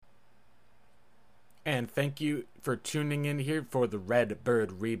And thank you for tuning in here for the Red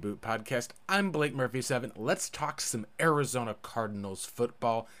Bird Reboot podcast. I'm Blake Murphy7. Let's talk some Arizona Cardinals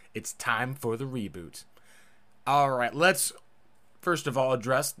football. It's time for the reboot. All right, let's first of all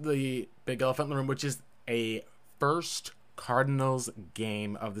address the big elephant in the room, which is a first Cardinals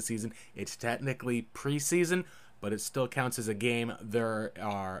game of the season. It's technically preseason, but it still counts as a game. There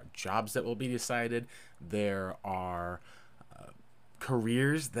are jobs that will be decided. There are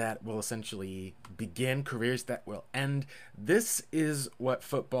careers that will essentially begin, careers that will end. This is what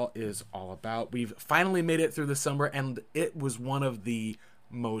football is all about. We've finally made it through the summer, and it was one of the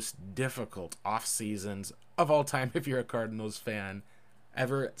most difficult off seasons of all time if you're a Cardinals fan,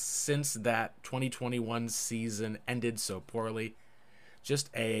 ever since that 2021 season ended so poorly. Just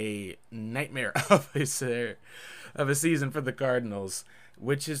a nightmare of a season for the Cardinals,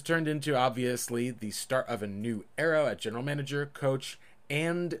 which has turned into, obviously, the start of a new era at general manager, coach,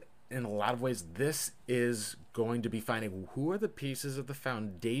 and in a lot of ways, this is going to be finding who are the pieces of the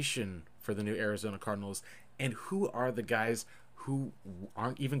foundation for the new Arizona Cardinals, and who are the guys who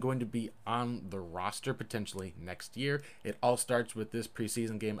aren't even going to be on the roster potentially next year. It all starts with this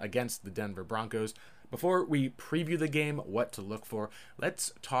preseason game against the Denver Broncos. Before we preview the game, what to look for,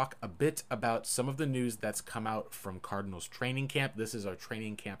 let's talk a bit about some of the news that's come out from Cardinals training camp. This is our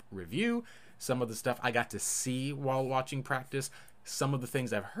training camp review. Some of the stuff I got to see while watching practice, some of the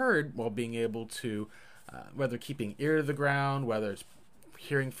things I've heard while being able to, whether keeping ear to the ground, whether it's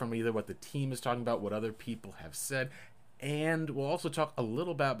hearing from either what the team is talking about, what other people have said, and we'll also talk a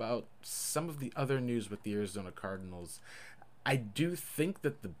little bit about some of the other news with the Arizona Cardinals. I do think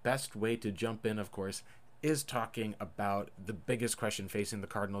that the best way to jump in, of course, is talking about the biggest question facing the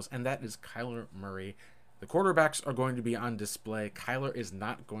Cardinals, and that is Kyler Murray. The quarterbacks are going to be on display. Kyler is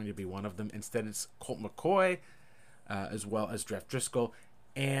not going to be one of them. Instead, it's Colt McCoy, as well as Jeff Driscoll,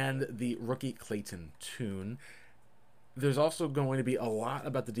 and the rookie Clayton Tune. There's also going to be a lot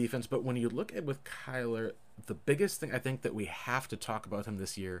about the defense, but when you look at with Kyler, the biggest thing I think that we have to talk about him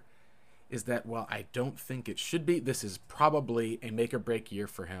this year is that while I don't think it should be, this is probably a make or break year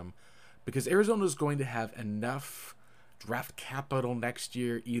for him, because Arizona is going to have enough draft capital next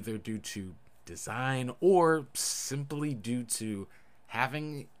year, either due to design or simply due to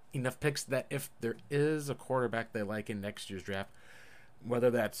having enough picks that if there is a quarterback they like in next year's draft, whether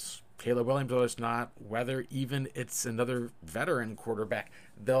that's Caleb Williams or it's not, whether even it's another veteran quarterback,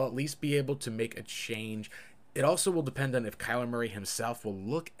 they'll at least be able to make a change. It also will depend on if Kyler Murray himself will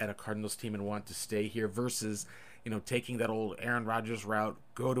look at a Cardinals team and want to stay here versus, taking that old Aaron Rodgers route,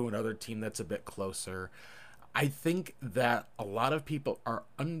 go to another team that's a bit closer. I think that a lot of people are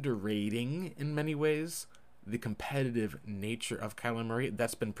underrating, in many ways, the competitive nature of Kyler Murray.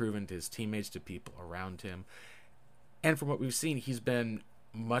 That's been proven to his teammates, to people around him. And from what we've seen, he's been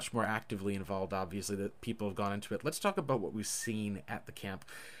much more actively involved, obviously, that people have gone into it. Let's talk about what we've seen at the camp.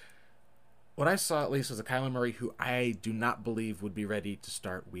 What I saw, at least, was a Kyler Murray who I do not believe would be ready to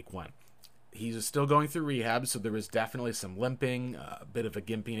start week one. He's still going through rehab, so there was definitely some limping, a bit of a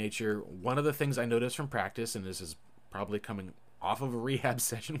gimpy nature. One of the things I noticed from practice, and this is probably coming off of a rehab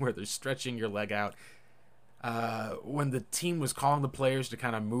session where they're stretching your leg out, when the team was calling the players to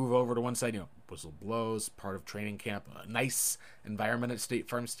kind of move over to one side, whistle blows, part of training camp, a nice environment at State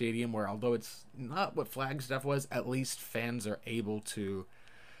Farm Stadium where, although it's not what Flagstaff was, at least fans are able to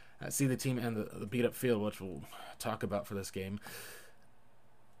see the team and the beat-up field, which we'll talk about for this game.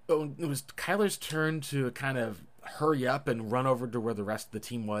 But when it was Kyler's turn to kind of hurry up and run over to where the rest of the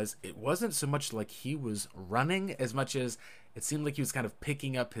team was, it wasn't so much like he was running as much as it seemed like he was kind of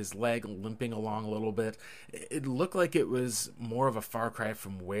picking up his leg, limping along a little bit. It looked like it was more of a far cry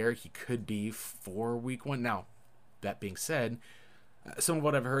from where he could be for week one. Now, that being said, some of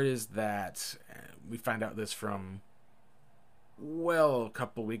what I've heard is that we find out this from, a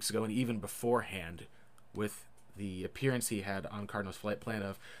couple weeks ago and even beforehand with the appearance he had on Cardinals Flight Plan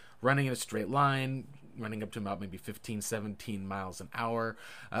of running in a straight line, running up to about maybe 15, 17 miles an hour.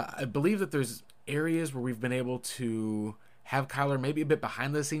 I believe that there's areas where we've been able to have Kyler maybe a bit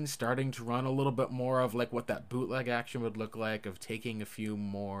behind the scenes starting to run a little bit more of like what that bootleg action would look like, of taking a few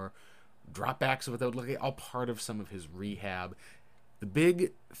more dropbacks of what that would look like, all part of some of his rehab. The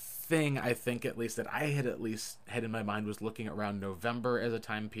big thing, I think, at least, that I had had in my mind was looking around November as a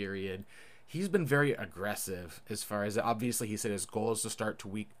time period. He's been very aggressive as far as, obviously, he said his goal is to start to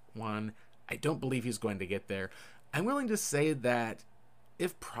week one. I don't believe he's going to get there. I'm willing to say that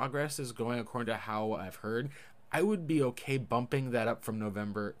if progress is going according to how I've heard, I would be okay bumping that up from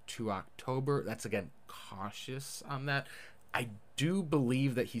November to October. That's, again, cautious on that. I do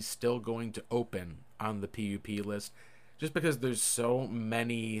believe that he's still going to open on the PUP list, just because there's so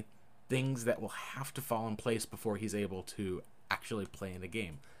many things that will have to fall in place before he's able to actually play in a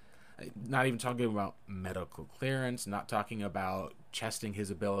game. Not even talking about medical clearance, not talking about testing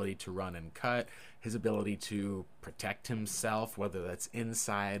his ability to run and cut, his ability to protect himself, whether that's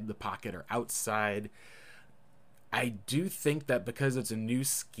inside the pocket or outside. I do think that because it's a new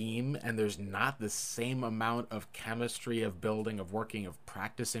scheme and there's not the same amount of chemistry of building, of working, of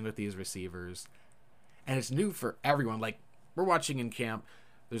practicing with these receivers, and it's new for everyone. Like, we're watching in camp,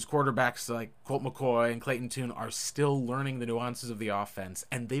 there's quarterbacks like Colt McCoy and Clayton Tune are still learning the nuances of the offense,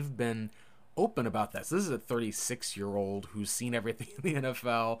 and they've been open about that. So this is a 36-year-old who's seen everything in the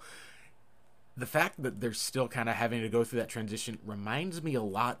NFL. The fact that they're still kind of having to go through that transition reminds me a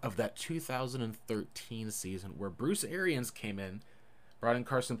lot of that 2013 season where Bruce Arians came in, brought in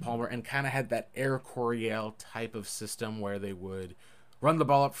Carson Palmer, and kind of had that Air Coryell type of system where they would run the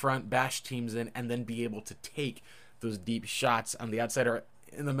ball up front, bash teams in, and then be able to take those deep shots on the outside or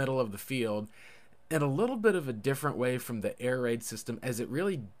in the middle of the field in a little bit of a different way from the air raid system, as it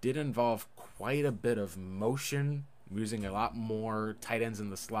really did involve quite a bit of motion, using a lot more tight ends in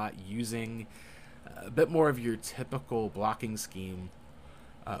the slot, using a bit more of your typical blocking scheme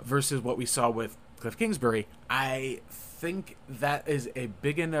versus what we saw with Cliff Kingsbury. I think that is a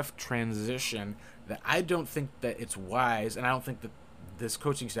big enough transition that I don't think that it's wise, and I don't think that this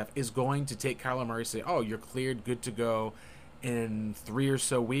coaching staff is going to take Kyler Murray and say, oh, you're cleared, good to go in 3 or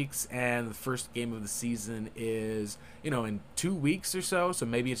so weeks, and the first game of the season is, in 2 weeks or so, so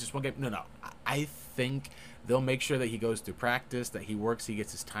maybe it's just one game. No. I think they'll make sure that he goes through practice, that he works, he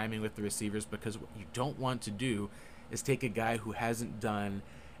gets his timing with the receivers, because what you don't want to do is take a guy who hasn't done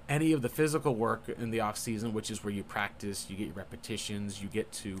any of the physical work in the offseason, which is where you practice, you get your repetitions, you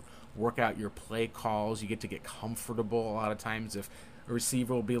get to work out your play calls, you get to get comfortable a lot of times if a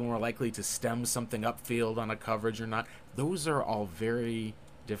receiver will be more likely to stem something upfield on a coverage or not. Those are all very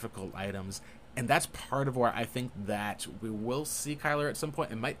difficult items, and that's part of where I think that we will see Kyler at some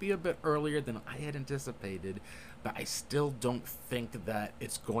point. It might be a bit earlier than I had anticipated, but I still don't think that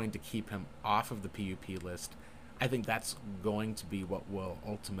it's going to keep him off of the PUP list. I think that's going to be what will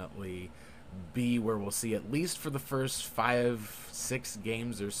ultimately be where we'll see, at least for the first 5-6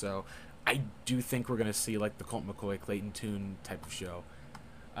 games or so. I do think we're going to see like the Colt McCoy, Clayton Tune type of show.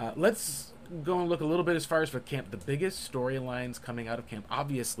 Let's go and look a little bit as far as for camp. The biggest storylines coming out of camp,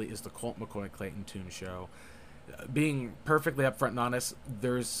 obviously, is the Colt McCoy, Clayton Tune show. Being perfectly upfront and honest,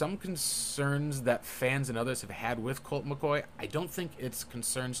 there's some concerns that fans and others have had with Colt McCoy. I don't think it's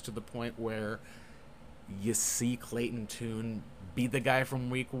concerns to the point where you see Clayton Tune be the guy from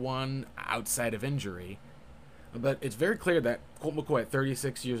week one outside of injury. But it's very clear that Colt McCoy at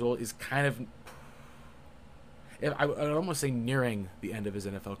 36 years old is kind of, I would almost say, nearing the end of his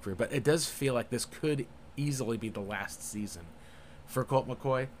NFL career. But it does feel like this could easily be the last season for Colt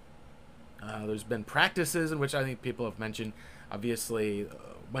McCoy. There's been practices in which I think people have mentioned. Obviously,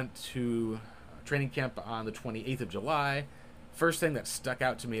 went to training camp on the 28th of July. First thing that stuck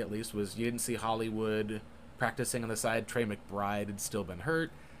out to me, at least, was you didn't see Hollywood practicing on the side. Trey McBride had still been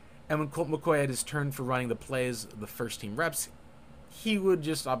hurt. And when Colt McCoy had his turn for running the plays, the first team reps, he would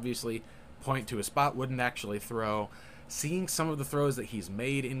just obviously point to a spot, wouldn't actually throw. Seeing some of the throws that he's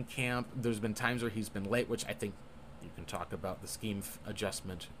made in camp, there's been times where he's been late, which I think you can talk about the scheme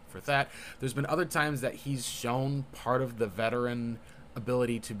adjustment for that. There's been other times that he's shown part of the veteran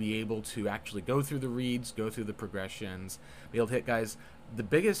ability to be able to actually go through the reads, go through the progressions, be able to hit guys. The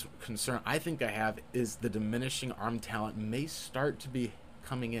biggest concern I think I have is the diminishing arm talent may start to be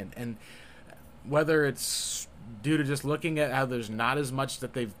coming in, and whether it's due to just looking at how there's not as much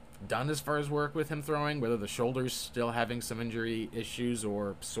that they've done as far as work with him throwing, whether the shoulder's still having some injury issues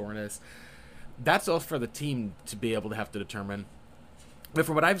or soreness, that's all for the team to be able to have to determine. But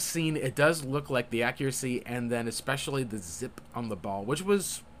from what I've seen, it does look like the accuracy and then especially the zip on the ball, which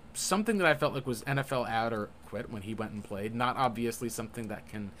was something that I felt like was NFL out or quit when he went and played. Not obviously something that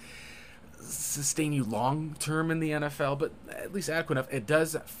can sustain you long term in the NFL, but at least adequate enough. It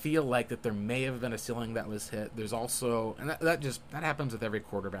does feel like that there may have been a ceiling that was hit. There's also, and that happens with every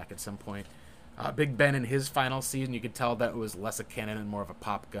quarterback at some point. Big Ben in his final season, you could tell that it was less a cannon and more of a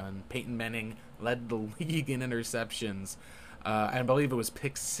pop gun. Peyton Manning led the league in interceptions. I believe it was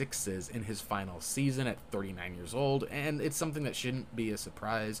pick sixes in his final season at 39 years old, and it's something that shouldn't be a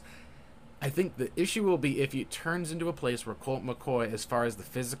surprise. I think the issue will be if it turns into a place where Colt McCoy, as far as the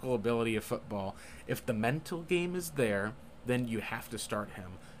physical ability of football, if the mental game is there, then you have to start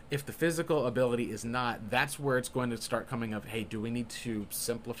him. If the physical ability is not, that's where it's going to start coming up, hey, do we need to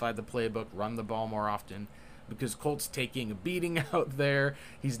simplify the playbook, run the ball more often? Because Colt's taking a beating out there.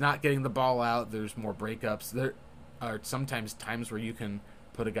 He's not getting the ball out. There's more breakups. There are sometimes times where you can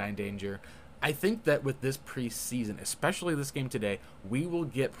put a guy in danger. I think that with this preseason, especially this game today, we will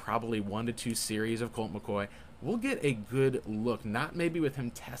get probably 1 to 2 series of Colt McCoy. We'll get a good look, not maybe with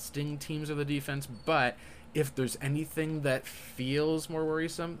him testing teams of the defense, but if there's anything that feels more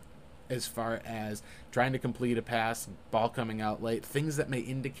worrisome as far as trying to complete a pass, ball coming out late, things that may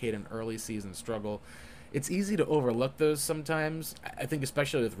indicate an early season struggle, it's easy to overlook those sometimes, I think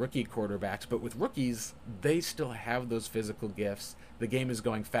especially with rookie quarterbacks, but with rookies, they still have those physical gifts. The game is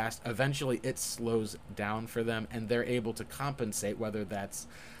going fast. Eventually, it slows down for them, and they're able to compensate, whether that's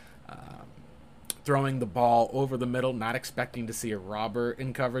throwing the ball over the middle, not expecting to see a robber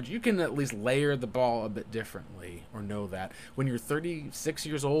in coverage. You can at least layer the ball a bit differently, or know that. When you're 36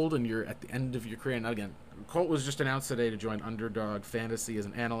 years old and you're at the end of your career, and again, Colt was just announced today to join Underdog Fantasy as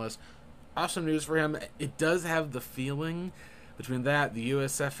an analyst. Awesome news for him. It does have the feeling, between that, the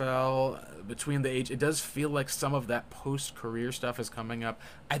USFL, between the age, it does feel like some of that post-career stuff is coming up.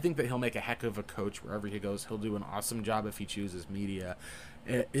 I think that he'll make a heck of a coach wherever he goes. He'll do an awesome job if he chooses media.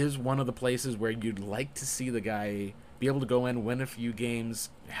 It is one of the places where you'd like to see the guy be able to go in, win a few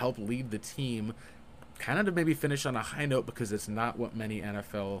games, help lead the team, kind of to maybe finish on a high note, because it's not what many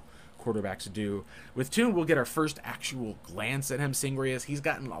NFL quarterbacks do. With Tune, we'll get our first actual glance at him, seeing where he is. He's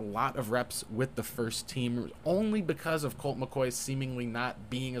gotten a lot of reps with the first team, only because of Colt McCoy seemingly not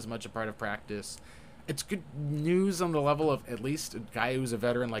being as much a part of practice. It's good news on the level of at least a guy who's a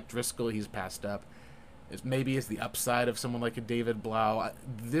veteran like Driscoll. He's passed up. Maybe it's the upside of someone like a David Blau.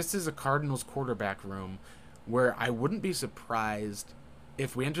 This is a Cardinals quarterback room where I wouldn't be surprised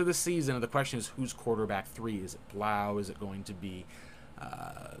if we enter the season and the question is, who's quarterback 3? Is it Blau? Is it going to be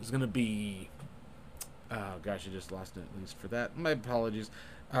it's going to be, oh gosh, I just lost it at least for that. My apologies.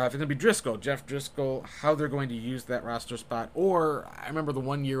 If it's going to be Driscoll, Jeff Driscoll, how they're going to use that roster spot. Or I remember the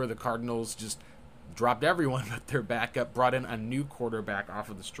one year where the Cardinals just dropped everyone but their backup, brought in a new quarterback off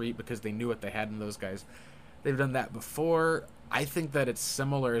of the street because they knew what they had in those guys. They've done that before. I think that it's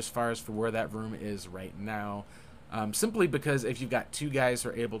similar as far as for where that room is right now. Simply because if you've got two guys who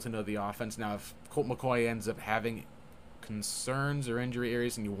are able to know the offense, now if Colt McCoy ends up having concerns or injury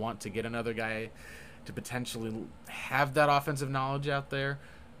areas and you want to get another guy to potentially have that offensive knowledge out there,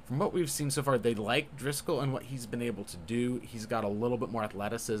 from what we've seen so far, they like Driscoll and what he's been able to do. He's got a little bit more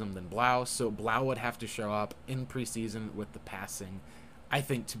athleticism than Blau, so Blau would have to show up in preseason with the passing, I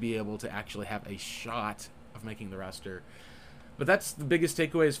think, to be able to actually have a shot of making the roster. But that's the biggest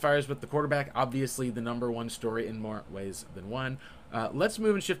takeaway as far as with the quarterback. Obviously, the number one story in more ways than one. Let's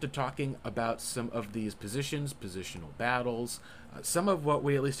move and shift to talking about some of these positions, positional battles, some of what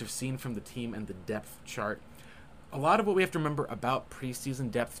we at least have seen from the team and the depth chart. A lot of what we have to remember about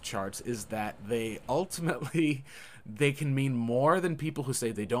preseason depth charts is that they ultimately, they can mean more than people who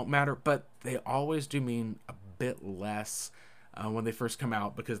say they don't matter, but they always do mean a bit less when they first come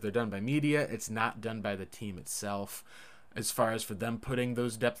out because they're done by media. It's not done by the team itself as far as for them putting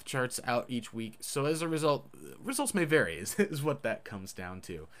those depth charts out each week. So as a result, results may vary is what that comes down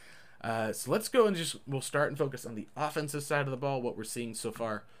to. So let's go and we'll start and focus on the offensive side of the ball, what we're seeing so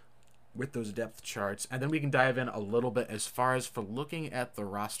far with those depth charts, and then we can dive in a little bit as far as for looking at the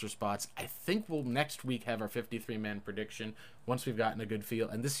roster spots. I think we'll next week have our 53-man prediction once we've gotten a good feel,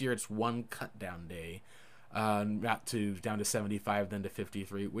 and this year it's one cut down day, not to down to 75 then to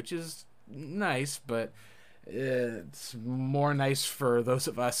 53, which is nice, but it's more nice for those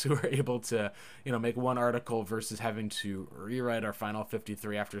of us who are able to, make one article versus having to rewrite our final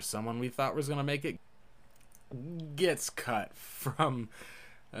 53 after someone we thought was going to make it gets cut from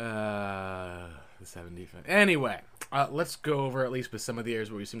the 75. Anyway, let's go over at least with some of the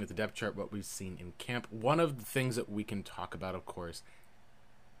areas where we've seen with the depth chart, what we've seen in camp. One of the things that we can talk about, of course,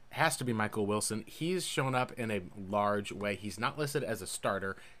 has to be Michael Wilson. He's shown up in a large way. He's not listed as a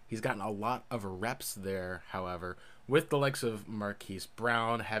starter. He's gotten a lot of reps there, however, with the likes of Marquise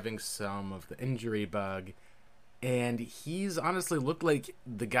Brown having some of the injury bug. And he's honestly looked like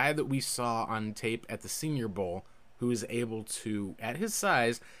the guy that we saw on tape at the Senior Bowl, who is able to, at his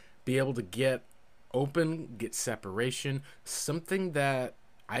size, be able to get open, get separation, something that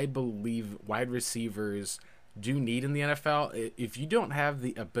I believe wide receivers do need in the NFL. If you don't have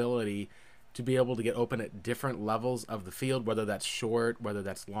the ability to be able to get open at different levels of the field, whether that's short, whether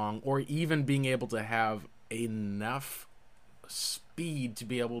that's long, or even being able to have enough speed to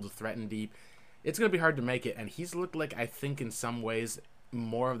be able to threaten deep, it's going to be hard to make it. And he's looked like, I think, in some ways,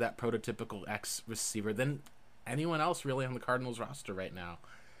 more of that prototypical X receiver than anyone else really on the Cardinals roster right now.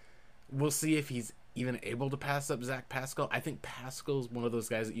 We'll see if he's even able to pass up Zach Pascal. I think Pascal's one of those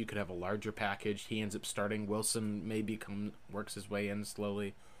guys that you could have a larger package. He ends up starting. Wilson maybe works his way in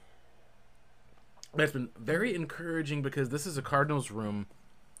slowly. But it's been very encouraging because this is a Cardinals room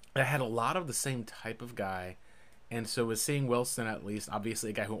that had a lot of the same type of guy. And so with seeing Wilson, at least, obviously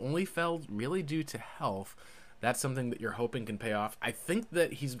a guy who only fell really due to health, that's something that you're hoping can pay off. I think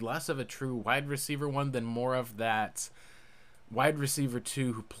that he's less of a true wide receiver one than more of that wide receiver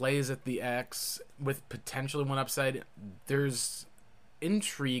two who plays at the X with potentially one upside. There's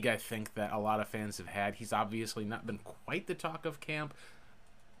intrigue, I think, that a lot of fans have had. He's obviously not been quite the talk of camp,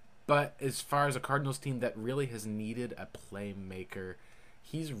 but as far as a Cardinals team that really has needed a playmaker,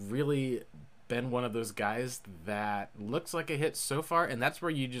 he's really been one of those guys that looks like a hit so far, and that's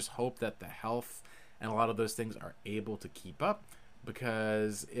where you just hope that the health and a lot of those things are able to keep up,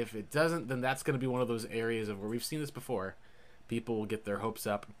 because if it doesn't, then that's going to be one of those areas of where we've seen this before. People will get their hopes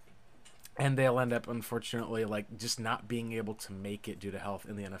up, and they'll end up, unfortunately, like just not being able to make it due to health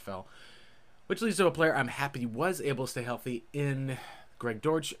in the NFL, which leads to a player I'm happy was able to stay healthy in Greg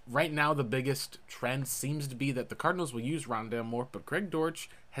Dortch. Right now, the biggest trend seems to be that the Cardinals will use Rondale more, but Greg Dortch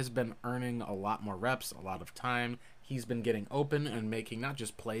has been earning a lot more reps, a lot of time. He's been getting open and making not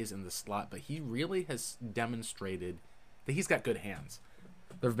just plays in the slot, but he really has demonstrated that he's got good hands.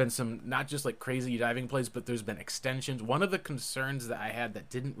 There have been some not just like crazy diving plays, but there's been extensions. One of the concerns that I had that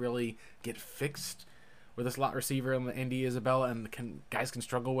didn't really get fixed with a slot receiver in the Indy Isabella and guys can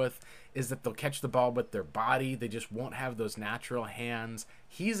struggle with is that they'll catch the ball with their body. They just won't have those natural hands.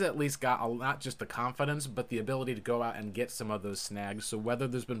 He's at least got not just the confidence, but the ability to go out and get some of those snags. So whether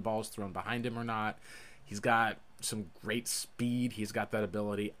there's been balls thrown behind him or not, he's got some great speed. He's got that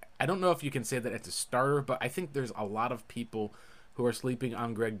ability. I don't know if you can say that it's a starter, but I think there's a lot of people who are sleeping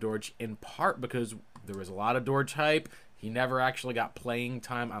on Greg Dortch, in part because there was a lot of Dortch hype. He never actually got playing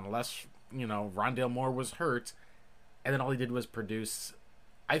time unless, Rondale Moore was hurt, and then all he did was produce.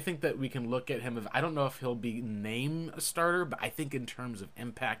 I think that we can look at him. I don't know if he'll be named a starter, but I think in terms of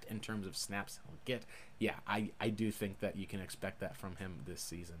impact, in terms of snaps he'll get, yeah, I do think that you can expect that from him this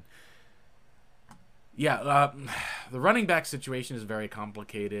season. Yeah, the running back situation is very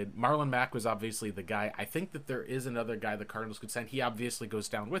complicated. Marlon Mack was obviously the guy. I think that there is another guy the Cardinals could sign. He obviously goes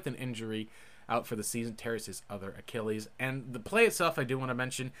down with an injury out for the season, tears his other Achilles. And the play itself, I do want to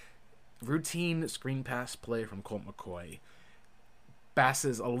mention, routine screen pass play from Colt McCoy. Bass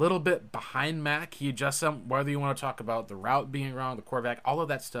is a little bit behind Mack. He adjusts them, whether you want to talk about the route being wrong, the quarterback, all of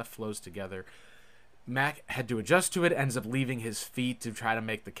that stuff flows together. Mack had to adjust to it, ends up leaving his feet to try to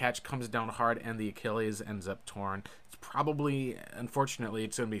make the catch, comes down hard, and the Achilles ends up torn. It's probably, unfortunately,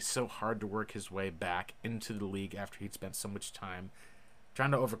 it's going to be so hard to work his way back into the league after he'd spent so much time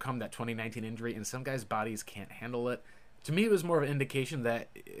trying to overcome that 2019 injury, and some guys' bodies can't handle it. To me, it was more of an indication that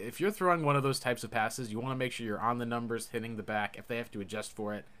if you're throwing one of those types of passes, you want to make sure you're on the numbers, hitting the back. If they have to adjust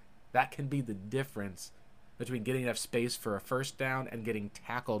for it, that can be the difference between getting enough space for a first down and getting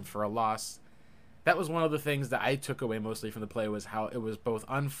tackled for a loss. That was one of the things that I took away mostly from the play, was how it was both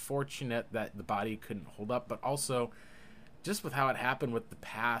unfortunate that the body couldn't hold up, but also just with how it happened with the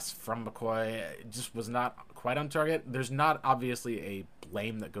pass from McCoy, it just was not quite on target. There's not obviously a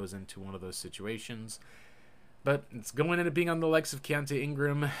blame that goes into one of those situations, but it's going into being on the legs of Keontae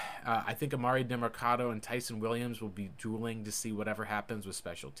Ingram. I think Amari DeMarcado and Tyson Williams will be dueling to see whatever happens with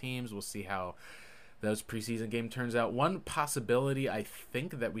special teams. We'll see how those preseason game turns out. One possibility I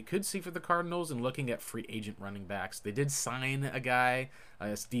think that we could see for the Cardinals, and looking at free agent running backs, they did sign a guy,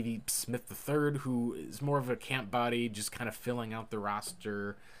 Stevie Smith III, who is more of a camp body, just kind of filling out the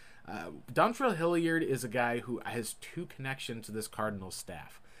roster. Dontrell Hilliard is a guy who has two connections to this Cardinals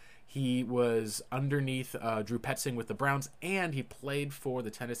staff. He was underneath Drew Petzing with the Browns, and he played for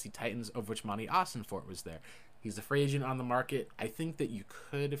the Tennessee Titans, of which Monty Ossenfort was there. He's a free agent on the market. I think that you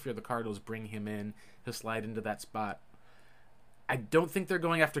could, if you're the Cardinals, bring him in. He'll slide into that spot. I don't think they're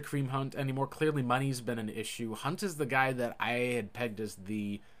going after Kareem Hunt anymore. Clearly, money's been an issue. Hunt is the guy that I had pegged as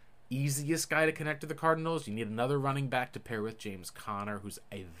the easiest guy to connect to the Cardinals. You need another running back to pair with James Conner, who's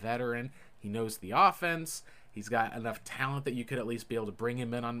a veteran. He knows the offense. He's got enough talent that you could at least be able to bring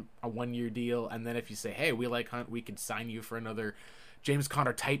him in on a one-year deal. And then if you say, hey, we like Hunt, we could sign you for another James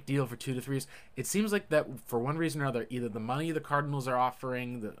Conner type deal for 2 to 3 years. It seems like that for one reason or another, either the money the Cardinals are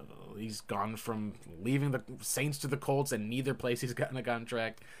offering, he's gone from leaving the Saints to the Colts, and neither place he's gotten a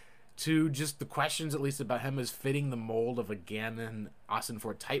contract, to just the questions at least about him as fitting the mold of a Gannon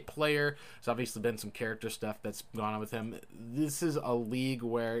Ossenfort type player. There's obviously been some character stuff that's gone on with him. This is a league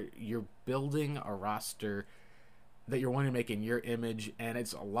where you're building a roster that you're wanting to make in your image, and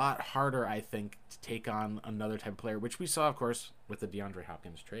it's a lot harder, I think, to take on another type of player, which we saw, of course, with the DeAndre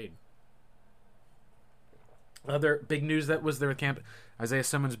Hopkins trade. Other big news that was there at camp, Isaiah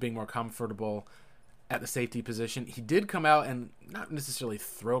Simmons being more comfortable at the safety position. He did come out and not necessarily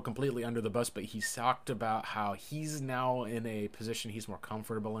throw completely under the bus, but he talked about how he's now in a position he's more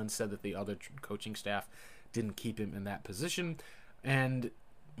comfortable in, said that the other coaching staff didn't keep him in that position. And,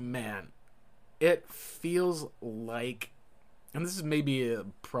 man, it feels like, and this is maybe a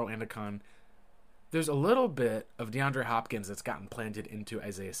pro and a con, there's a little bit of DeAndre Hopkins that's gotten planted into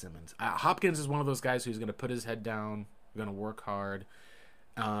Isaiah Simmons. Hopkins is one of those guys who's going to put his head down, going to work hard,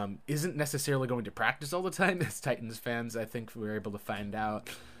 isn't necessarily going to practice all the time. As Titans fans, I think we were able to find out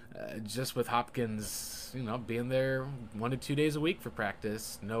just with Hopkins, being there 1 to 2 days a week for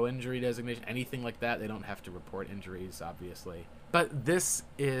practice, no injury designation, anything like that. They don't have to report injuries, obviously. But this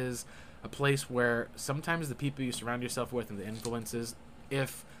is a place where sometimes the people you surround yourself with and the influences,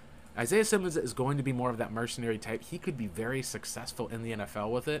 if Isaiah Simmons is going to be more of that mercenary type, he could be very successful in the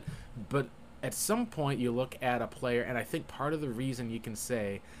NFL with it. But at some point you look at a player, and I think part of the reason you can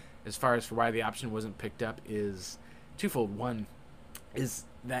say, as far as for why the option wasn't picked up, is twofold. One is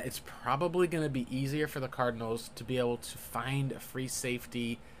that it's probably going to be easier for the Cardinals to be able to find a free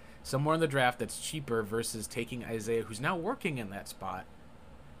safety somewhere in the draft that's cheaper versus taking Isaiah, who's now working in that spot,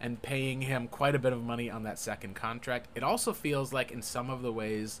 and paying him quite a bit of money on that second contract. It also feels like in some of the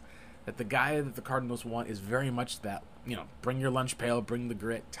ways that the guy that the Cardinals want is very much that, bring your lunch pail, bring the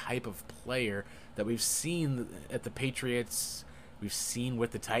grit type of player that we've seen at the Patriots, we've seen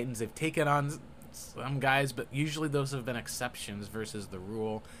with the Titans. They've taken on some guys, but usually those have been exceptions versus the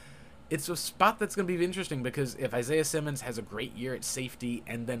rule. It's a spot that's going to be interesting because if Isaiah Simmons has a great year at safety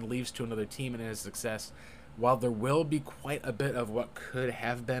and then leaves to another team and has success, while there will be quite a bit of what could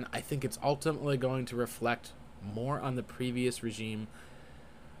have been, I think it's ultimately going to reflect more on the previous regime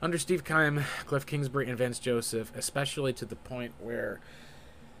under Steve Keim, Cliff Kingsbury, and Vance Joseph, especially to the point where,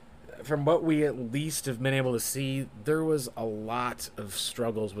 from what we at least have been able to see, there was a lot of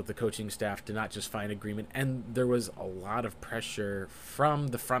struggles with the coaching staff to not just find agreement, and there was a lot of pressure from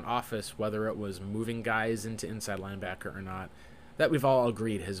the front office, whether it was moving guys into inside linebacker or not, that we've all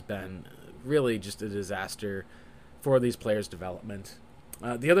agreed has been really just a disaster for these players' development.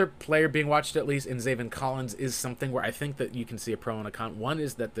 The other player being watched, at least, in Zaven Collins, is something where I think that you can see a pro and a con. One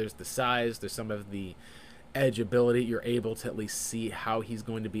is that there's the size, there's some of the edge ability. You're able to at least see how he's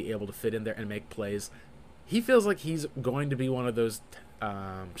going to be able to fit in there and make plays. He feels like he's going to be one of those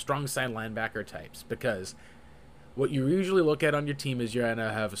strong side linebacker types, because what you usually look at on your team is you're going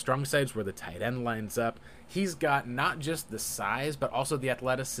to have strong sides where the tight end lines up. He's got not just the size, but also the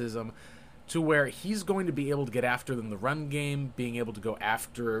athleticism to where he's going to be able to get after them in the run game, being able to go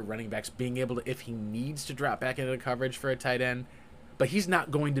after running backs, being able to, if he needs to drop back into coverage for a tight end, but he's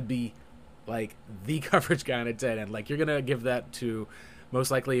not going to be like the coverage guy on a tight end. Like, you're going to give that to most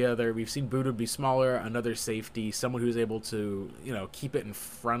likely we've seen Buda be smaller, another safety, someone who's able to, keep it in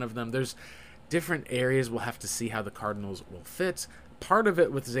front of them. There's different areas. We'll have to see how the Cardinals will fit. Part of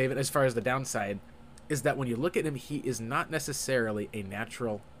it with Zaven, as far as the downside, is that when you look at him, he is not necessarily a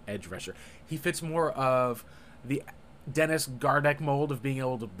natural edge rusher. He fits more of the Dennis Gardeck mold of being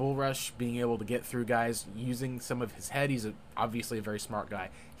able to bull rush, being able to get through guys using some of his head. He's obviously a very smart guy.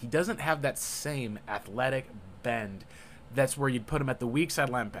 He doesn't have that same athletic bend. That's where you'd put him at the weak side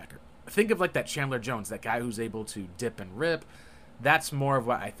linebacker. Think of like that Chandler Jones, that guy who's able to dip and rip. That's more of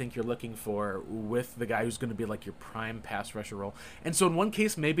what I think you're looking for with the guy who's going to be like your prime pass rusher role. And so in one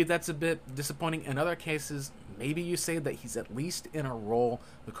case, maybe that's a bit disappointing. In other cases, maybe you say that he's at least in a role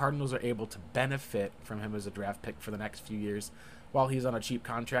the Cardinals are able to benefit from him as a draft pick for the next few years while he's on a cheap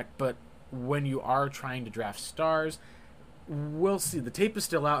contract. But when you are trying to draft stars, we'll see. The tape is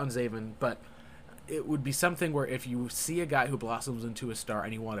still out on Zaven, but it would be something where if you see a guy who blossoms into a star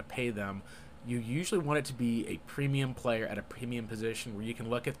and you want to pay them, you usually want it to be a premium player at a premium position where you can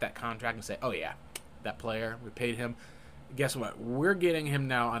look at that contract and say, oh yeah, that player, we paid him. Guess what? We're getting him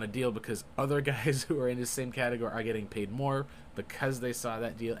now on a deal because other guys who are in the same category are getting paid more because they saw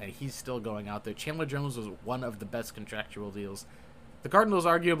that deal, and he's still going out there. Chandler Jones was one of the best contractual deals the Cardinals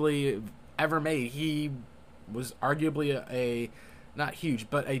arguably ever made. He was arguably a not huge,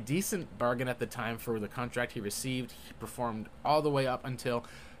 but a decent bargain at the time for the contract he received. He performed all the way up until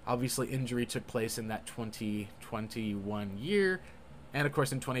obviously injury took place in that 2021 year. And of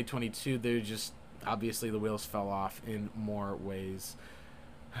course in 2022, there just obviously the wheels fell off in more ways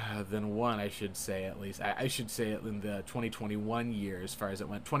than one, I should say at least. I should say it in the 2021 year as far as it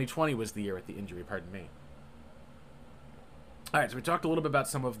went. 2020 was the year with the injury, pardon me. All right, so we talked a little bit about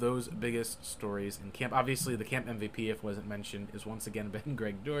some of those biggest stories in camp. Obviously, the camp MVP, if wasn't mentioned, is once again been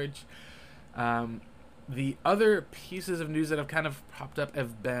Greg Dortch. The other pieces of news that have kind of popped up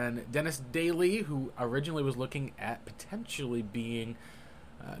have been Dennis Daly, who originally was looking at potentially being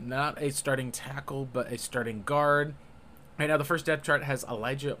Not a starting tackle, but a starting guard. Right now, the first depth chart has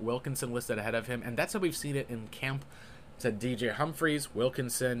Elijah Wilkinson listed ahead of him, and that's how we've seen it in camp. It's had DJ Humphries,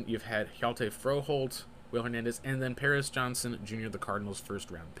 Wilkinson, you've had Hjalte Froholt, Will Hernandez, and then Paris Johnson Jr., the Cardinals'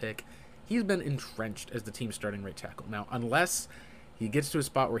 first-round pick. He's been entrenched as the team's starting right tackle. Now, unless he gets to a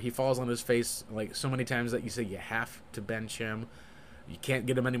spot where he falls on his face like so many times that you say you have to bench him, you can't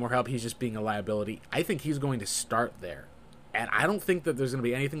get him any more help, he's just being a liability, I think he's going to start there. And I don't think that there's going to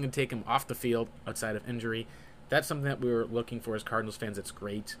be anything to take him off the field outside of injury. That's something that we were looking for as Cardinals fans. It's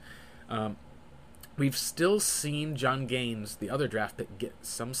great. We've still seen John Gaines, the other draft pick, get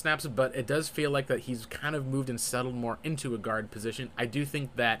some snaps, but it does feel like that he's kind of moved and settled more into a guard position. I do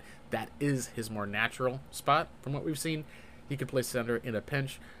think that that is his more natural spot from what we've seen. He could play center in a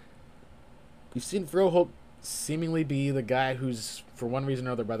pinch. We've seen Froholt seemingly be the guy who's, for one reason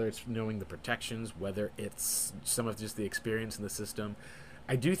or other, whether it's knowing the protections, whether it's some of just the experience in the system,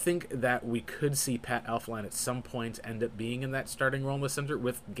 I do think that we could see Pat Elflein at some point end up being in that starting role in the center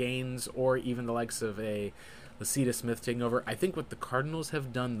with Gaines or even the likes of a Lacita Smith taking over. I think what the Cardinals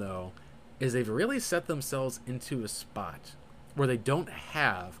have done, though, is they've really set themselves into a spot where they don't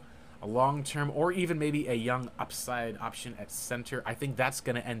have a long-term or even maybe a young upside option at center. I think that's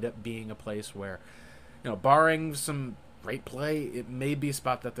going to end up being a place where, barring some great play, it may be a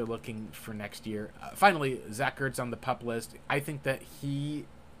spot that they're looking for next year. Finally, Zach Ertz on the PUP list. I think that he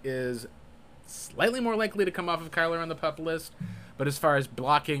is slightly more likely to come off of Kyler on the PUP list, but as far as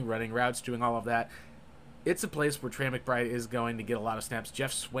blocking, running routes, doing all of that, it's a place where Trey McBride is going to get a lot of snaps.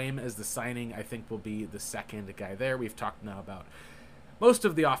 Jeff Swaim as the signing, I think, will be the second guy there. We've talked now about most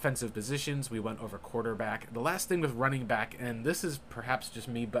of the offensive positions. We went over quarterback. The last thing with running back, and this is perhaps just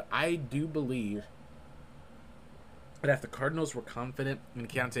me, but I do believe that if the Cardinals were confident in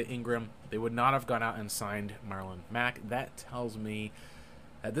Keontae Ingram, they would not have gone out and signed Marlon Mack. That tells me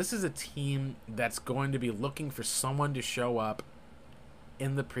that this is a team that's going to be looking for someone to show up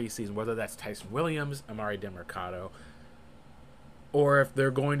in the preseason, whether that's Tyson Williams, Amari DeMercado, or if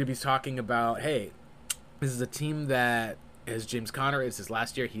they're going to be talking about, hey, this is a team that, as James Conner, it's his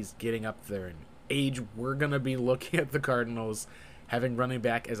last year, he's getting up there in age. We're going to be looking at the Cardinals having running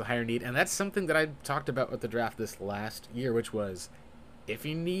back as a higher need. And that's something that I talked about with the draft this last year, which was if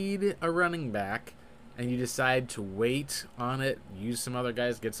you need a running back and you decide to wait on it, use some other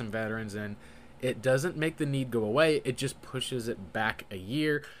guys, get some veterans in, it doesn't make the need go away. It just pushes it back a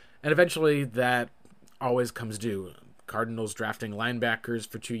year. And eventually that always comes due. Cardinals drafting linebackers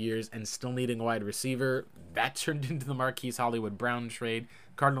for 2 years and still needing a wide receiver. That turned into the Marquise Hollywood Brown trade.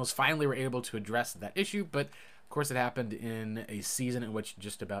 Cardinals finally were able to address that issue, but of course, it happened in a season in which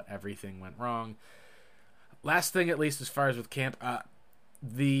just about everything went wrong. Last thing, at least as far as with camp,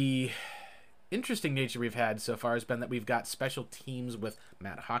 the interesting nature we've had so far has been that we've got special teams with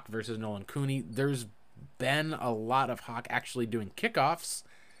Matt Hawk versus Nolan Cooney. There's been a lot of Hawk actually doing kickoffs,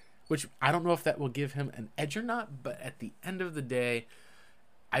 which I don't know if that will give him an edge or not, but at the end of the day,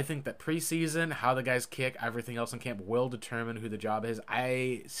 I think that preseason, how the guys kick, everything else in camp will determine who the job is.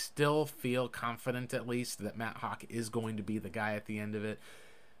 I still feel confident, at least, that Matt Hawk is going to be the guy at the end of it.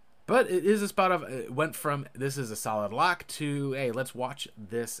 But it is a spot of, it went from this is a solid lock to, hey, let's watch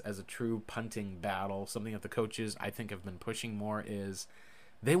this as a true punting battle. Something that the coaches, I think, have been pushing more is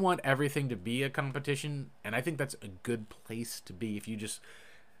they want everything to be a competition, and I think that's a good place to be. If you just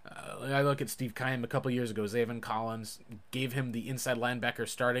I look at Steve Keim a couple years ago. Zaven Collins gave him the inside linebacker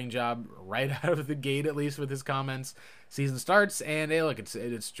starting job right out of the gate, at least with his comments. Season starts, and hey, look,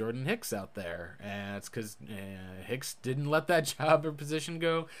 it's Jordan Hicks out there. And it's because Hicks didn't let that job or position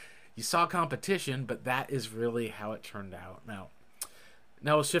go. You saw competition, but that is really how it turned out. Now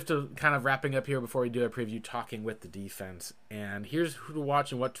we'll shift to kind of wrapping up here before we do a preview, talking with the defense. And here's who to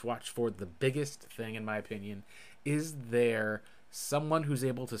watch and what to watch for. The biggest thing, in my opinion, is there someone who's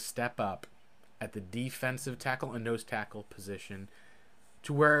able to step up at the defensive tackle and nose tackle position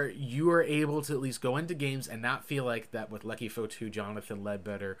to where you are able to at least go into games and not feel like that with Lecky Fotu, Jonathan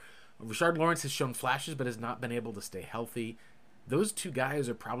Ledbetter. Rashard Lawrence has shown flashes but has not been able to stay healthy. Those two guys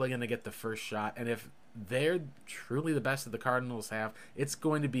are probably going to get the first shot, and if they're truly the best that the Cardinals have, it's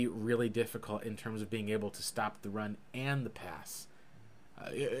going to be really difficult in terms of being able to stop the run and the pass.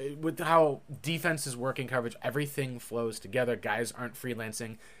 With how defense is working coverage, everything flows together. Guys aren't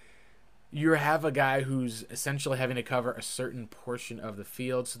freelancing. You have a guy who's essentially having to cover a certain portion of the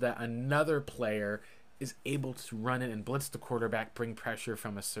field so that another player is able to run in and blitz the quarterback, bring pressure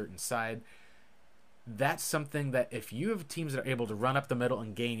from a certain side. That's something that if you have teams that are able to run up the middle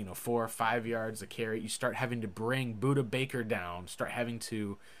and gain, 4 or 5 yards a carry, you start having to bring Budda Baker down, start having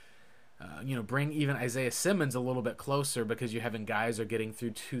to bring even Isaiah Simmons a little bit closer because you're having guys are getting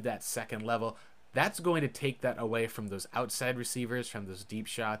through to that second level. That's going to take that away from those outside receivers, from those deep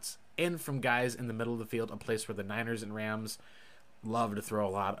shots, and from guys in the middle of the field, a place where the Niners and Rams love to throw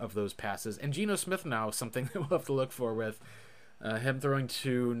a lot of those passes. And Geno Smith now, something that we'll have to look for with him throwing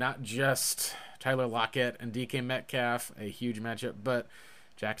to not just Tyler Lockett and DK Metcalf, a huge matchup, but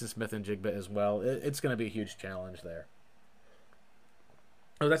Jackson Smith and Jigba as well. It's going to be a huge challenge there.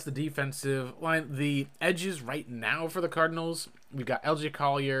 Oh, that's the defensive line. The edges right now for the Cardinals, we've got LJ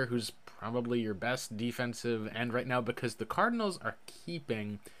Collier, who's probably your best defensive end right now because the Cardinals are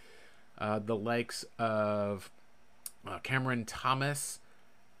keeping the likes of Cameron Thomas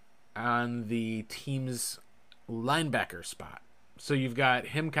on the team's linebacker spot. So you've got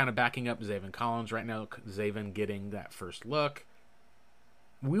him kind of backing up Zaven Collins right now, Zaven getting that first look.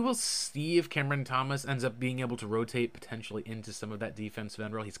 We will see if Cameron Thomas ends up being able to rotate potentially into some of that defensive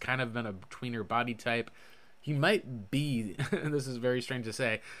end role. He's kind of been a tweener body type. He might be, this is very strange to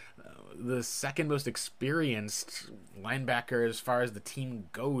say, the second most experienced linebacker as far as the team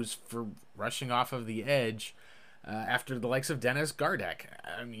goes for rushing off of the edge after the likes of Dennis Gardeck.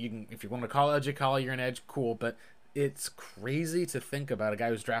 I mean, if you want to call LJ Collier an edge, cool, but it's crazy to think about a guy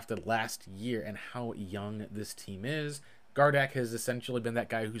who was drafted last year and how young this team is. Gardeck has essentially been that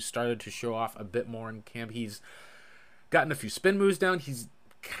guy who started to show off a bit more in camp. He's gotten a few spin moves down. He's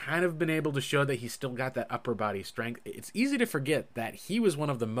kind of been able to show that he's still got that upper body strength. It's easy to forget that he was one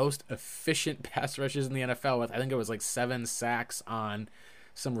of the most efficient pass rushes in the NFL with, I think it was like 7 sacks on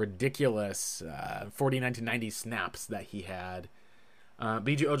some ridiculous 49 to 90 snaps that he had.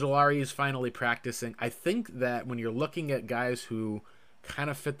 B.J. Ojulari is finally practicing. I think that when you're looking at guys who kind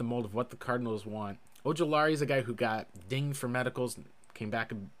of fit the mold of what the Cardinals want, Ojulari is a guy who got dinged for medicals, came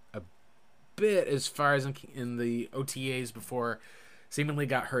back a bit as far as in the OTAs before seemingly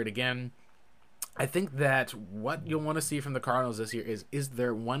got hurt again. I think that what you'll want to see from the Cardinals this year is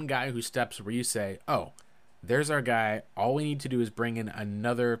there one guy who steps where you say, oh, there's our guy. All we need to do is bring in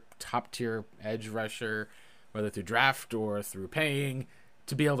another top-tier edge rusher, whether through draft or through paying,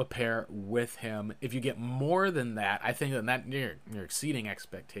 to be able to pair with him. If you get more than that, I think that you're exceeding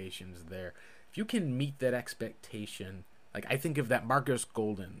expectations there. If you can meet that expectation, like I think of that Marcus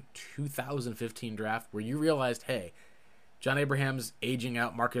Golden 2015 draft where you realized, hey, John Abraham's aging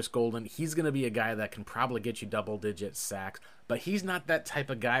out. Marcus Golden, he's going to be a guy that can probably get you double-digit sacks, but he's not that type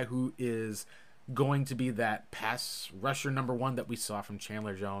of guy who is going to be that pass rusher number one that we saw from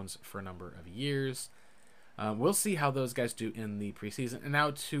Chandler Jones for a number of years. We'll see how those guys do in the preseason. And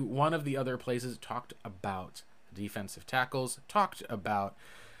now to one of the other places, talked about defensive tackles, talked about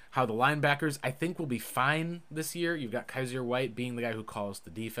how the linebackers, I think, will be fine this year. You've got Kaiser White being the guy who calls the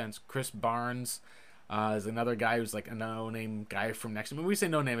defense. Chris Barnes is another guy who's like a no-name guy from next. When we say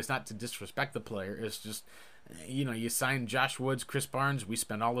no-name, it's not to disrespect the player. It's just, you sign Josh Woods, Chris Barnes. We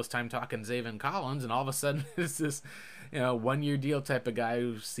spend all this time talking Zaven Collins, and all of a sudden it's this, one-year deal type of guy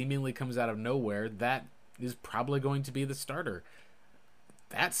who seemingly comes out of nowhere. That is probably going to be the starter.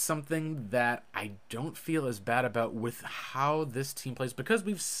 That's something that I don't feel as bad about with how this team plays, because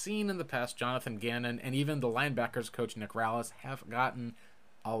we've seen in the past Jonathan Gannon and even the linebackers coach Nick Rallis have gotten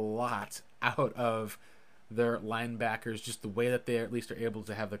a lot out of their linebackers, just the way that they at least are able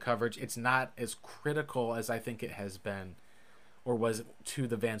to have the coverage. It's not as critical as I think it has been or was to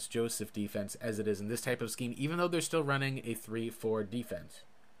the Vance Joseph defense as it is in this type of scheme, even though they're still running a 3-4 defense.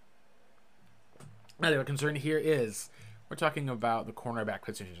 Now, the concern here is we're talking about the cornerback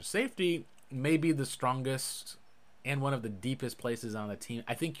position. Safety may be the strongest and one of the deepest places on the team.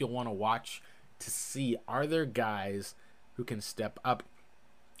 I think you'll want to watch to see, are there guys who can step up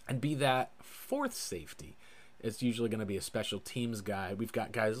and be that fourth safety? It's usually going to be a special teams guy. We've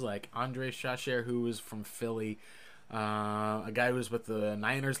got guys like Andre Chacher, who is from Philly, a guy who was with the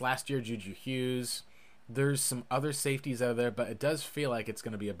Niners last year, Juju Hughes. There's some other safeties out there, but it does feel like it's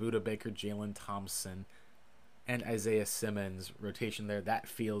going to be a Budda Baker, Jalen Thompson, and Isaiah Simmons rotation there. That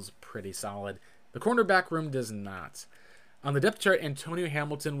feels pretty solid. The cornerback room does not. On the depth chart, Antonio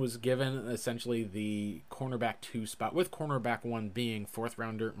Hamilton was given essentially the cornerback 2 spot, with cornerback 1 being 4th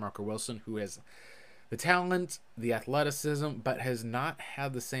rounder Marco Wilson, who has the talent, the athleticism, but has not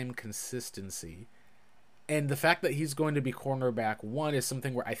had the same consistency. And the fact that he's going to be cornerback 1 is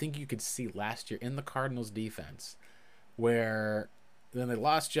something where I think you could see last year in the Cardinals defense, where then they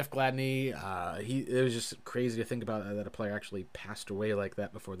lost Jeff Gladney. It was just crazy to think about that a player actually passed away like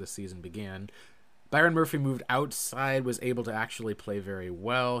that before the season began. Byron Murphy moved outside, was able to actually play very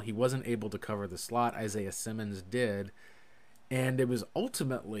well. He wasn't able to cover the slot. Isaiah Simmons did. And it was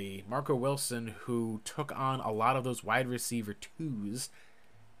ultimately Marco Wilson who took on a lot of those wide receiver 2s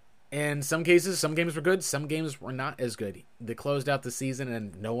In some cases, some games were good, some games were not as good. They closed out the season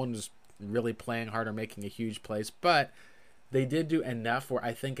and no one was really playing hard or making a huge place, but they did do enough where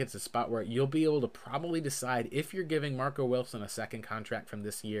I think it's a spot where you'll be able to probably decide if you're giving Marco Wilson a second contract from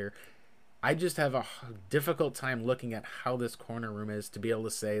this year. I just have a difficult time looking at how this corner room is to be able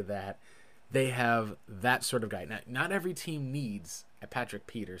to say that they have that sort of guy. Now, not every team needs a Patrick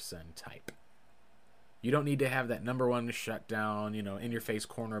Peterson type. You don't need to have that number one shutdown, in your face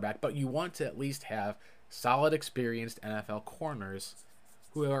cornerback, but you want to at least have solid, experienced NFL corners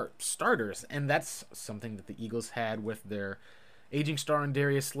who are starters. And that's something that the Eagles had with their aging star and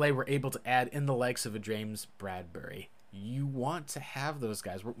Darius Slay were able to add in the likes of a James Bradbury. You want to have those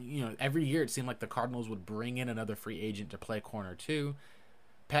guys. Every year it seemed like the Cardinals would bring in another free agent to play corner too.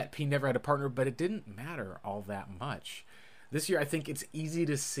 Pat P never had a partner, but it didn't matter all that much. This year I think it's easy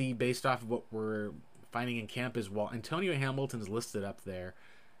to see based off of what we're finding in camp is while Antonio Hamilton's listed up there,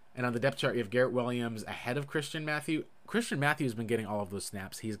 and on the depth chart you have Garrett Williams ahead of Christian Matthew. Christian Matthew's been getting all of those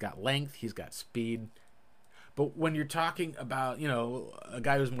snaps. He's got length, he's got speed. But when you're talking about, a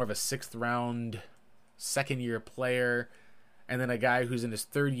guy who's more of a sixth round, second year player, and then a guy who's in his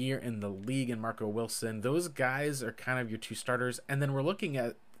third year in the league in Marco Wilson, those guys are kind of your two starters. And then we're looking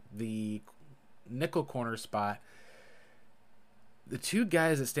at the nickel corner spot. The two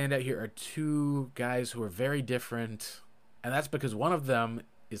guys that stand out here are two guys who are very different, and that's because one of them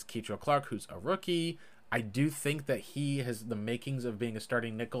is Keitrell Clark, who's a rookie. I do think that he has the makings of being a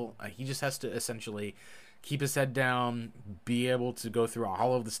starting nickel. He just has to essentially keep his head down, be able to go through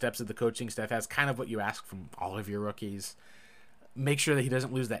all of the steps that the coaching staff has, kind of what you ask from all of your rookies. Make sure that he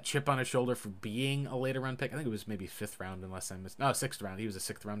doesn't lose that chip on his shoulder for being a later round pick. I think it was maybe fifth round, unless I missed. No, sixth round. He was a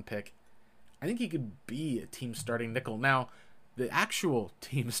sixth round pick. I think he could be a team starting nickel. Now, the actual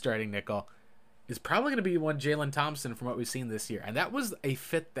team starting nickel is probably going to be one Jalen Thompson from what we've seen this year. And that was a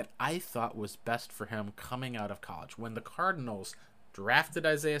fit that I thought was best for him coming out of college. When the Cardinals drafted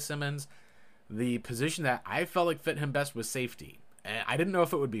Isaiah Simmons, the position that I felt like fit him best was safety. And I didn't know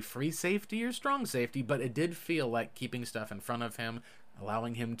if it would be free safety or strong safety, but it did feel like keeping stuff in front of him,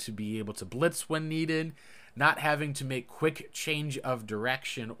 allowing him to be able to blitz when needed, not having to make quick change of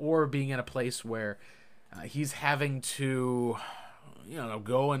direction or being in a place where he's having to,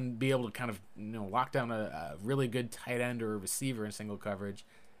 go and be able to kind of, lock down a really good tight end or a receiver in single coverage.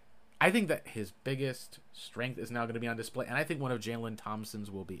 I think that his biggest strength is now going to be on display, and I think one of Jalen Thompson's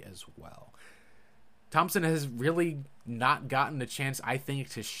will be as well. Thompson has really not gotten a chance, I think,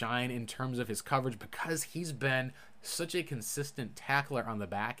 to shine in terms of his coverage because he's been such a consistent tackler on the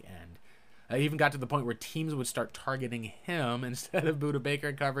back end. I even got to the point where teams would start targeting him instead of Budda Baker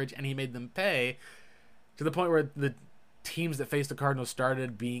in coverage, and he made them pay, to the point where the teams that faced the Cardinals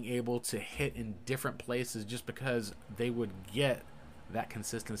started being able to hit in different places just because they would get that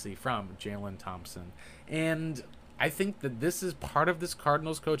consistency from Jalen Thompson. And I think that this is part of this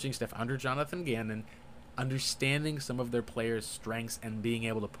Cardinals coaching staff under Jonathan Gannon, understanding some of their players' strengths and being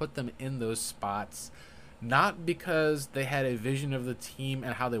able to put them in those spots, not because they had a vision of the team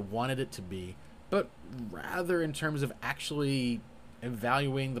and how they wanted it to be, but rather in terms of actually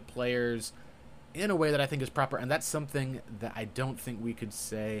evaluating the players in a way that I think is proper. And that's something that I don't think we could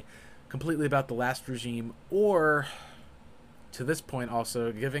say completely about the last regime, or to this point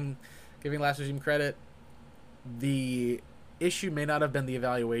also giving last regime credit. The issue may not have been the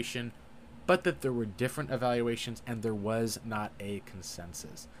evaluation, but that there were different evaluations and there was not a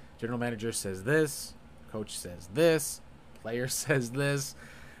consensus. General manager says this, coach says this, player says this.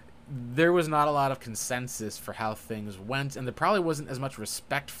 There was not a lot of consensus for how things went, and there probably wasn't as much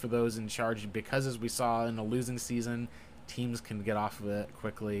respect for those in charge because, as we saw in a losing season, teams can get off of it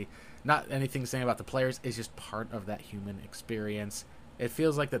quickly. Not anything saying about the players, it's just part of that human experience. It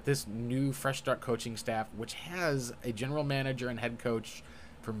feels like that this new fresh start coaching staff, which has a general manager and head coach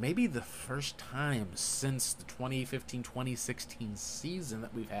for maybe the first time since the 2015-2016 season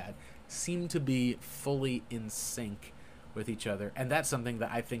that we've had, seem to be fully in sync with each other. And that's something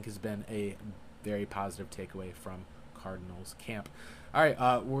that I think has been a very positive takeaway from Cardinals camp. All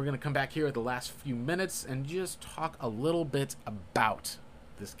right, we're going to come back here at the last few minutes and just talk a little bit about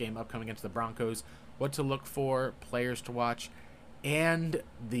this game upcoming against the Broncos, what to look for, players to watch, and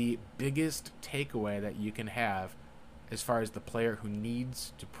the biggest takeaway that you can have as far as the player who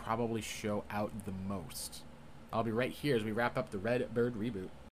needs to probably show out the most. I'll be right here as we wrap up the Red Bird Reboot.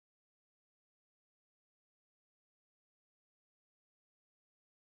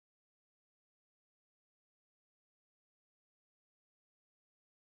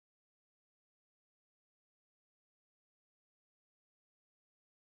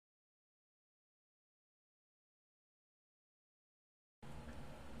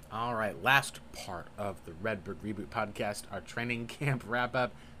 All right, last part of the Redbird Reboot podcast, our training camp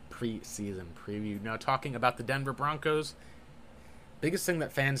wrap-up, preseason preview. Now, talking about the Denver Broncos, biggest thing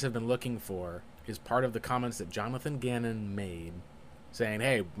that fans have been looking for is part of the comments that Jonathan Gannon made, saying,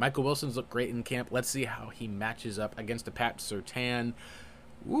 hey, Michael Wilson's looked great in camp. Let's see how he matches up against a Pat Surtain.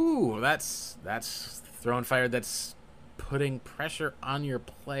 Ooh, that's throwing fire. That's putting pressure on your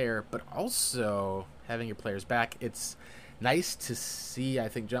player, but also having your players back. It's nice to see. I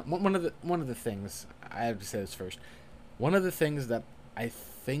think one of the things I have to say this first. One of the things that I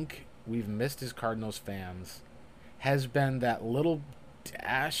think we've missed as Cardinals fans has been that little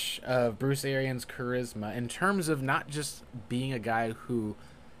dash of Bruce Arians' charisma in terms of not just being a guy who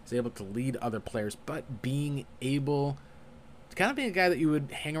is able to lead other players, but being able to kind of be a guy that you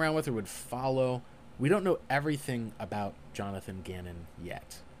would hang around with or would follow. We don't know everything about Jonathan Gannon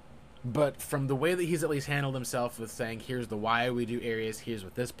yet. But from the way that he's at least handled himself with saying, here's the why we do areas, here's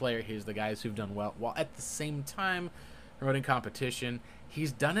with this player, here's the guys who've done well, while at the same time promoting competition,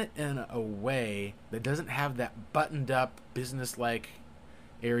 he's done it in a way that doesn't have that buttoned-up, business-like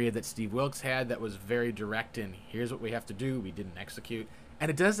area that Steve Wilkes had that was very direct in, here's what we have to do, we didn't execute. And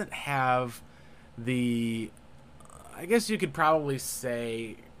it doesn't have the, I guess you could probably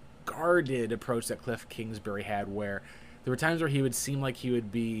say, guarded approach that Cliff Kingsbury had, where there were times where he would seem like he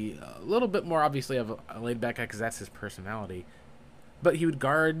would be a little bit more obviously of a laid-back guy because that's his personality. But he would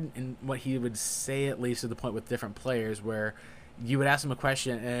guard in what he would say, at least to the point with different players, where you would ask him a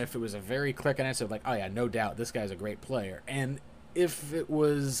question, and if it was a very clear answer, like, oh yeah, no doubt, this guy's a great player. And if it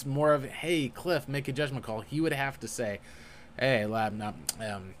was more of, hey, Cliff, make a judgment call, he would have to say, hey, lab,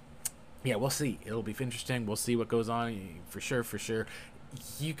 yeah, we'll see. It'll be interesting. We'll see what goes on. For sure.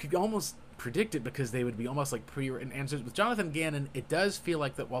 You could almost predict it because they would be almost like pre-written answers. With Jonathan Gannon, it does feel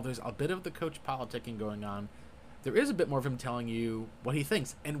like that while there's a bit of the coach politicking going on, there is a bit more of him telling you what he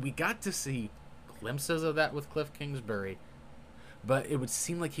thinks. And we got to see glimpses of that with Cliff Kingsbury, but it would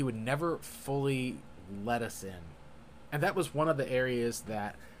seem like he would never fully let us in. And that was one of the areas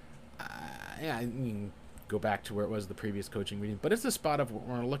that, I mean, go back to where it was the previous coaching meeting, but it's a spot of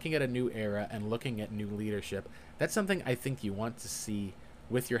when we're looking at a new era and looking at new leadership. That's something I think you want to see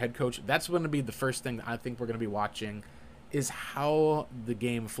with your head coach. That's going to be the first thing that I think we're going to be watching, is how the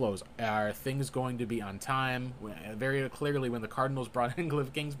game flows. Are things going to be on time? Very clearly, when the Cardinals brought in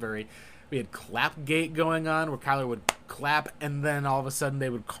Cliff Kingsbury, we had Clapgate going on, where Kyler would clap, and then all of a sudden they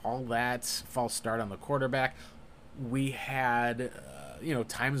would call that false start on the quarterback. We had,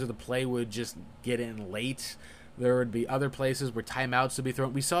 times where the play would just get in late. There would be other places where timeouts would be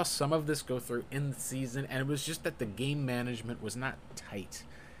thrown. We saw some of this go through in the season, and it was just that the game management was not tight.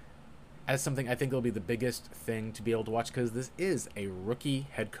 That's something I think will be the biggest thing to be able to watch, because this is a rookie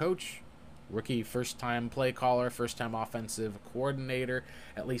head coach, rookie first-time play caller, first-time offensive coordinator,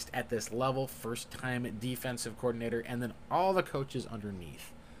 at least at this level, first-time defensive coordinator, and then all the coaches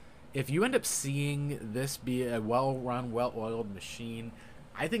underneath. If you end up seeing this be a well-run, well-oiled machine,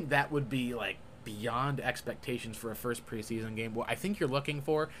 I think that would be like beyond expectations for a first preseason game. What I think you're looking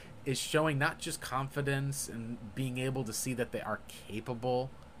for is showing not just confidence and being able to see that they are capable,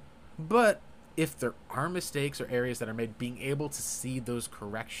 but if there are mistakes or areas that are made, being able to see those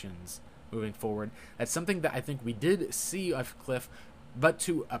corrections moving forward. That's something that I think we did see of Cliff, but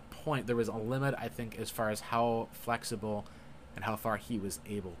to a point, there was a limit, I think, as far as how flexible and how far he was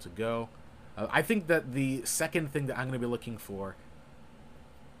able to go. I think that the second thing that I'm going to be looking for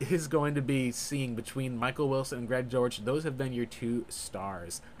is going to be seeing between Michael Wilson and Greg George. Those have been your two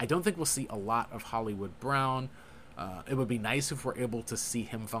stars. I don't think we'll see a lot of Hollywood Brown. It would be nice if we're able to see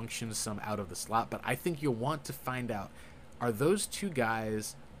him function some out of the slot, but I think you'll want to find out, are those two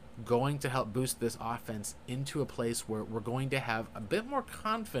guys going to help boost this offense into a place where we're going to have a bit more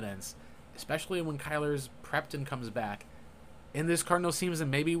confidence, especially when Kyler's prepped and comes back, in this Cardinals team than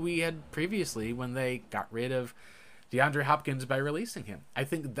maybe we had previously when they got rid of DeAndre Hopkins by releasing him. I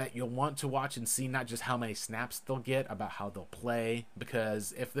think that you'll want to watch and see not just how many snaps they'll get, about how they'll play,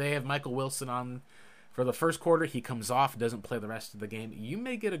 because if they have Michael Wilson on for the first quarter, he comes off, doesn't play the rest of the game, you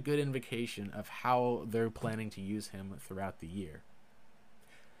may get a good indication of how they're planning to use him throughout the year.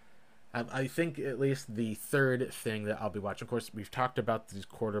 I think at least the third thing that I'll be watching, of course, we've talked about these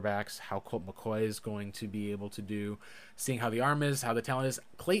quarterbacks, how Colt McCoy is going to be able to do, seeing how the arm is, how the talent is.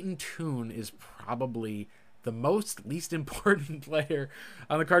 Clayton Tune is probably the least important player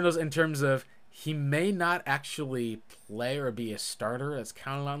on the Cardinals in terms of he may not actually play or be a starter that's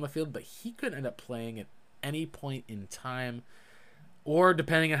counted on the field, but he could end up playing at any point in time. Or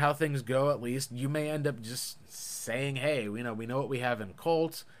depending on how things go, at least, you may end up just saying, hey, we know what we have in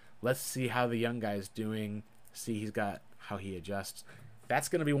Colt. Let's see how the young guy's doing, see how he adjusts. That's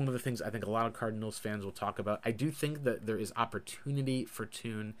going to be one of the things I think a lot of Cardinals fans will talk about. I do think that there is opportunity for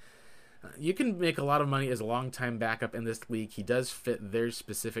Tune. You can make a lot of money as a long-time backup in this league. He does fit their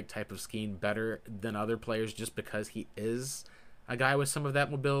specific type of scheme better than other players just because he is a guy with some of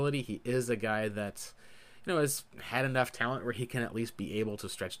that mobility. He is a guy that, has had enough talent where he can at least be able to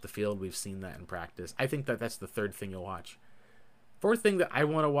stretch the field. We've seen that in practice. I think that that's the third thing you'll watch. Fourth thing that I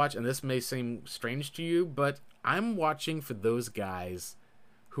want to watch, and this may seem strange to you, but I'm watching for those guys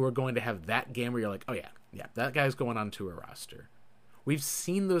who are going to have that game where you're like, oh yeah, that guy's going onto a roster. We've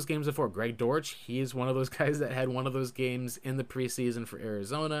seen those games before. Greg Dortch, he is one of those guys that had one of those games in the preseason for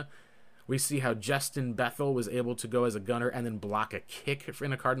Arizona. We see how Justin Bethel was able to go as a gunner and then block a kick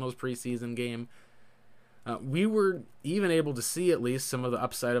in a Cardinals preseason game. We were even able to see at least some of the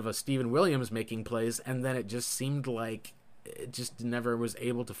upside of a Steven Williams making plays, and then it just seemed like it just never was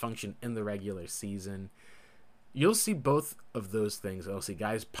able to function in the regular season. You'll see both of those things. You'll see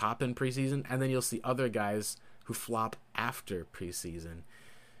guys pop in preseason, and then you'll see other guys who flop after preseason.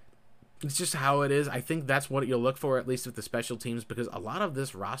 It's just how it is. I think that's what you'll look for, at least with the special teams, because a lot of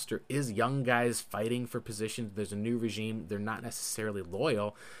this roster is young guys fighting for positions. There's a new regime. They're not necessarily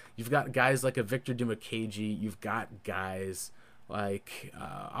loyal. You've got guys like a Victor Dimukeji. You've got guys like,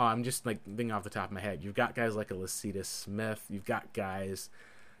 I'm just like thinking off the top of my head. You've got guys like a Lacita Smith. You've got guys,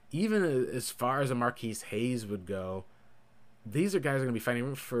 even as far as a Marquise Hayes would go, these are guys who are going to be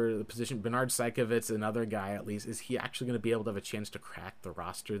fighting for the position. Bernard Seikovits, another guy at least, is he actually going to be able to have a chance to crack the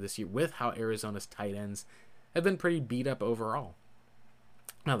roster this year with how Arizona's tight ends have been pretty beat up overall?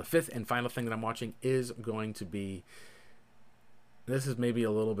 Now, the fifth and final thing that I'm watching is going to be, this is maybe a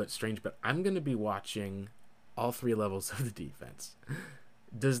little bit strange, but I'm going to be watching all three levels of the defense.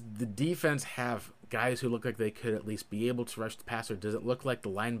 Does the defense have guys who look like they could at least be able to rush the passer? Does it look like the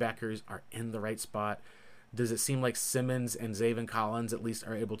linebackers are in the right spot? Does it seem like Simmons and Zaven Collins at least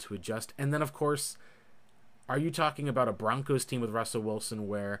are able to adjust? And then, of course, are you talking about a Broncos team with Russell Wilson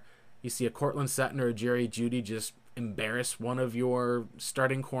where you see a Cortland Sutton or a Jerry Jeudy just embarrass one of your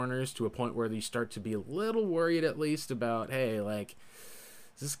starting corners to a point where you start to be a little worried at least about, hey, like,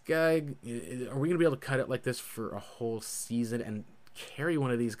 is this guy, are we going to be able to cut it like this for a whole season and carry one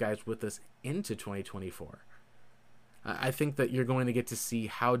of these guys with us into 2024? I think that you're going to get to see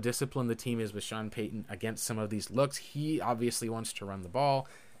how disciplined the team is with Sean Payton against some of these looks. He obviously wants to run the ball.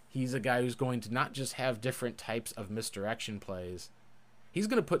 He's a guy who's going to not just have different types of misdirection plays. He's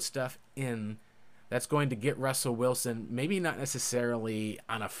going to put stuff in that's going to get Russell Wilson, maybe not necessarily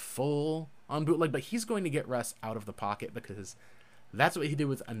on a full-on bootleg, but he's going to get Russ out of the pocket because that's what he did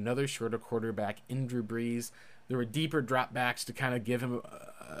with another shorter quarterback in Drew Brees. There were deeper dropbacks to kind of give him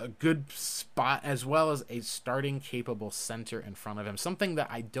a good spot, as well as a starting capable center in front of him. Something that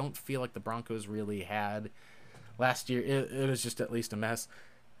I don't feel like the Broncos really had last year. It was just at least a mess.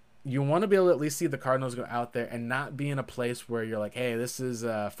 You want to be able to at least see the Cardinals go out there and not be in a place where you're like, hey, this is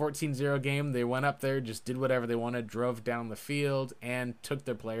a 14-0 game. They went up there, just did whatever they wanted, drove down the field, and took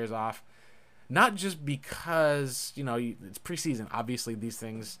their players off. Not just because, it's preseason. Obviously, these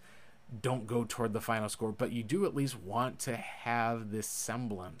things don't go toward the final score, but you do at least want to have this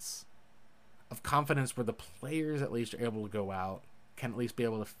semblance of confidence where the players at least are able to go out, can at least be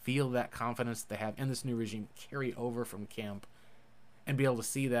able to feel that confidence they have in this new regime carry over from camp and be able to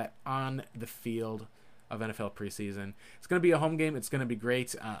see that on the field of NFL preseason. It's going to be a home game. It's going to be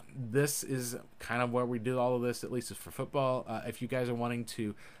great. This is kind of where we do all of this, at least is for football. If you guys are wanting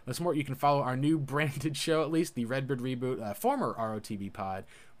to listen more, you can follow our new branded show, at least, the Redbird Reboot, former ROTB pod.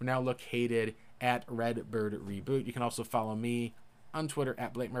 We're now located at Redbird Reboot. You can also follow me on Twitter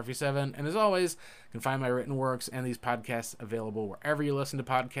at BlakeMurphy7. And as always, you can find my written works and these podcasts available wherever you listen to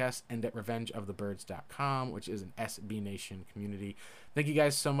podcasts and at RevengeOfTheBirds.com, which is an SB Nation community. Thank you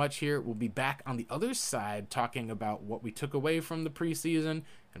guys so much here. We'll be back on the other side talking about what we took away from the preseason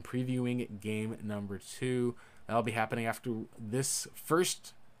and previewing game number 2. That'll be happening after this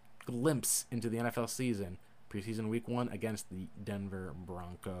first glimpse into the NFL season. Preseason week 1 against the Denver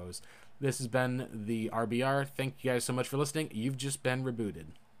Broncos. This has been the RBR. Thank you guys so much for listening. You've just been rebooted.